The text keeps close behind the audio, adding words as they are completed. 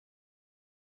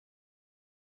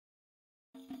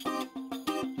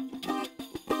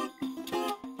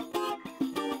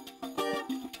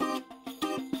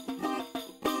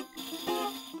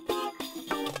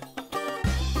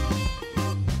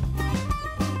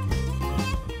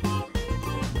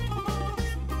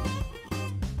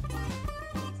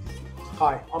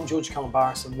Hi, I'm George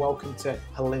Calombaris and welcome to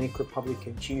Hellenic Republic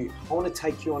and Q. I want to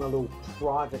take you on a little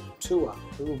private tour,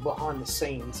 a little behind the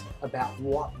scenes about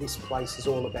what this place is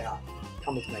all about.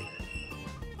 Come with me.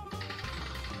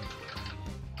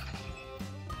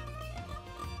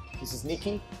 This is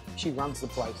Nikki, she runs the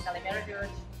place. George.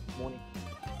 Morning.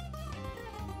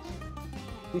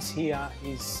 This here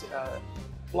is,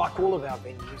 like all of our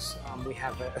venues, we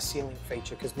have a ceiling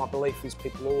feature because my belief is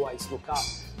people always look up.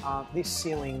 This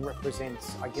ceiling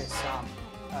represents, I guess,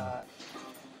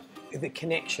 the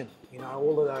connection. You know,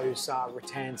 all of those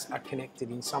rattans are connected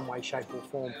in some way, shape, or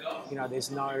form. You know, there's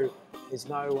no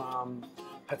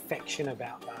perfection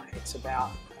about that. It's about,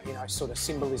 you know, sort of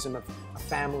symbolism of a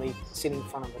family sitting in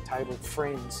front of a table,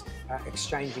 friends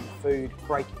exchanging food,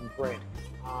 breaking bread.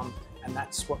 And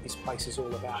that's what this place is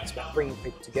all about. It's about bringing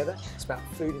people together. It's about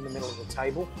food in the middle of the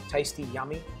table, tasty,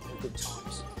 yummy, and good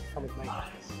times. Come with me.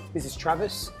 This is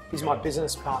Travis. He's my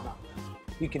business partner.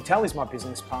 You can tell he's my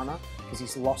business partner because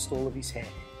he's lost all of his hair.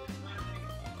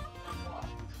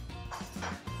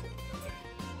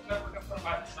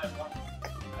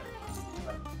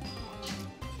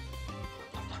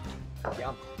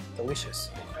 Yum,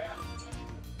 delicious.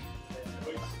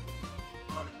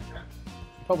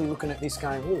 Probably looking at this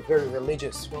going, oh, very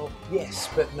religious. Well, yes,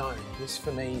 but no. This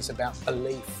for me is about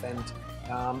belief and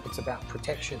it's about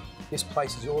protection. This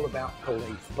place is all about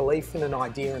belief. Belief in an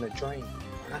idea and a dream.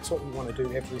 And that's what we want to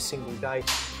do every single day.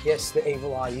 Yes, the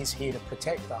evil eye is here to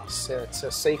protect us. It's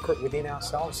a secret within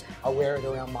ourselves. I wear it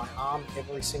around my arm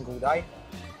every single day.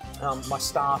 My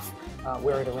staff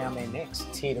wear it around their necks.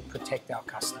 It's here to protect our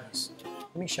customers.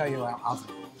 Let me show you our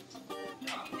oven.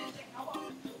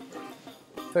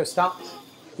 First up,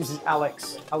 this is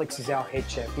Alex. Alex is our head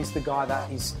chef. He's the guy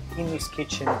that is in this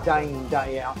kitchen day in,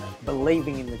 day out,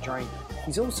 believing in the dream.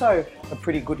 He's also a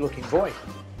pretty good looking boy.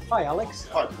 Hi Alex.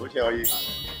 Hi George, how are you?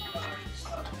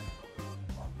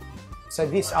 So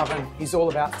this oven is all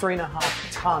about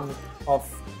 3.5 tonne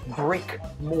of brick,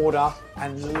 mortar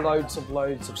and loads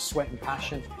of sweat and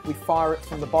passion. We fire it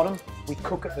from the bottom, we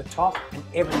cook at the top and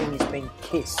everything is being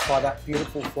kissed by that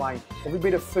beautiful flame. Every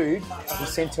bit of food that we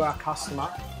send to our customer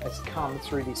has come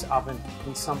through this oven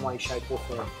in some way, shape or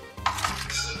form.